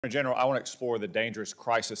General, I want to explore the dangerous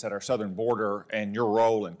crisis at our southern border and your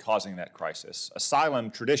role in causing that crisis. Asylum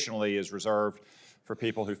traditionally is reserved for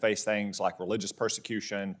people who face things like religious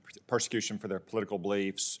persecution, persecution for their political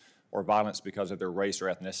beliefs, or violence because of their race or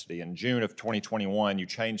ethnicity. In June of 2021, you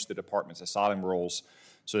changed the department's asylum rules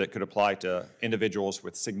so that it could apply to individuals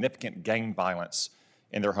with significant gang violence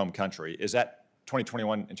in their home country. Is that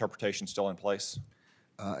 2021 interpretation still in place?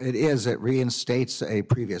 It is. It reinstates a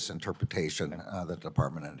previous interpretation that the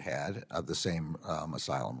department had of the same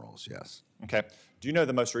asylum rules, yes. Okay. Do you know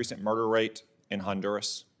the most recent murder rate in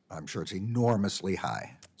Honduras? I'm sure it's enormously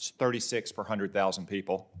high. It's 36 per 100,000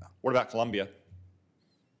 people. What about Colombia?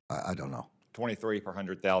 I don't know. 23 per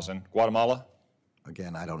 100,000. Guatemala?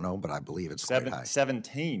 Again, I don't know, but I believe it's quite high.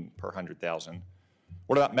 17 per 100,000.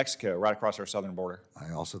 What about Mexico, right across our southern border?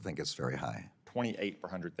 I also think it's very high. 28 per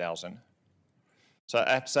 100,000. So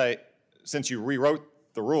I have to say, since you rewrote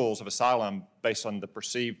the rules of asylum based on the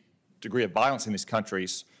perceived degree of violence in these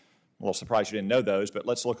countries, I'm a little surprised you didn't know those, but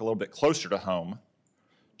let's look a little bit closer to home.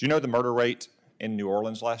 Do you know the murder rate in New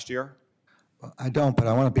Orleans last year? I don't, but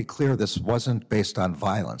I want to be clear, this wasn't based on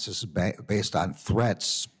violence. This is based on threats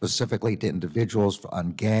specifically to individuals,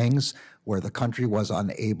 on gangs, where the country was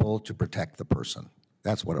unable to protect the person.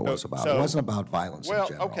 That's what it was about. It wasn't about violence in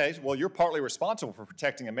general. Okay. Well, you're partly responsible for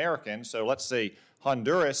protecting Americans. So let's see.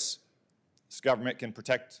 Honduras' government can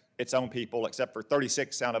protect its own people, except for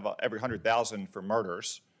 36 out of every 100,000 for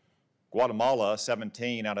murders. Guatemala,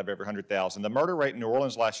 17 out of every 100,000. The murder rate in New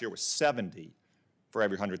Orleans last year was 70 for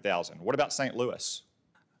every 100,000. What about St. Louis?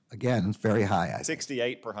 Again, it's very high, I think.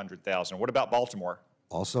 68 per 100,000. What about Baltimore?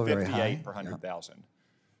 Also very high. 58 per 100,000. Yeah.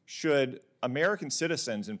 Should American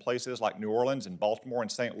citizens in places like New Orleans and Baltimore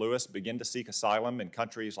and St. Louis begin to seek asylum in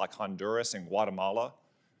countries like Honduras and Guatemala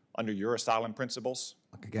under your asylum principles?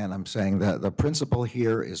 Again, I'm saying that the principle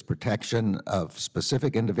here is protection of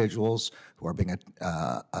specific individuals who are being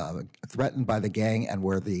threatened by the gang and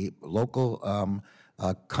where the local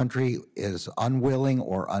country is unwilling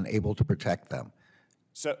or unable to protect them.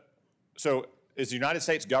 So is the United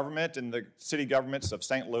States government and the city governments of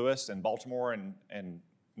St. Louis and Baltimore and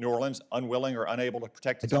New Orleans unwilling or unable to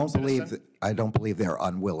protect its own citizens? I don't believe they're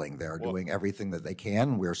unwilling. They're doing everything that they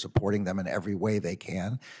can. We're supporting them in every way they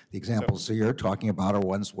can. The examples you're talking about are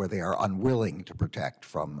ones where they are unwilling to protect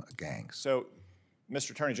from gangs. So,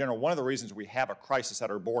 Mr. Attorney General, one of the reasons we have a crisis at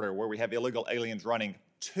our border where we have illegal aliens running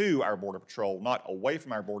to our Border Patrol, not away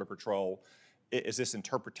from our Border Patrol, is this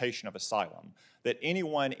interpretation of asylum, that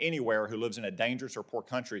anyone, anywhere who lives in a dangerous or poor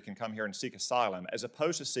country can come here and seek asylum, as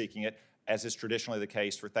opposed to seeking it, as is traditionally the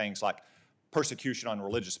case for things like persecution on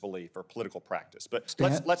religious belief or political practice. But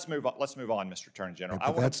let's move on, Mr. Attorney General.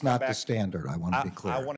 But that's not the standard. I want to be clear.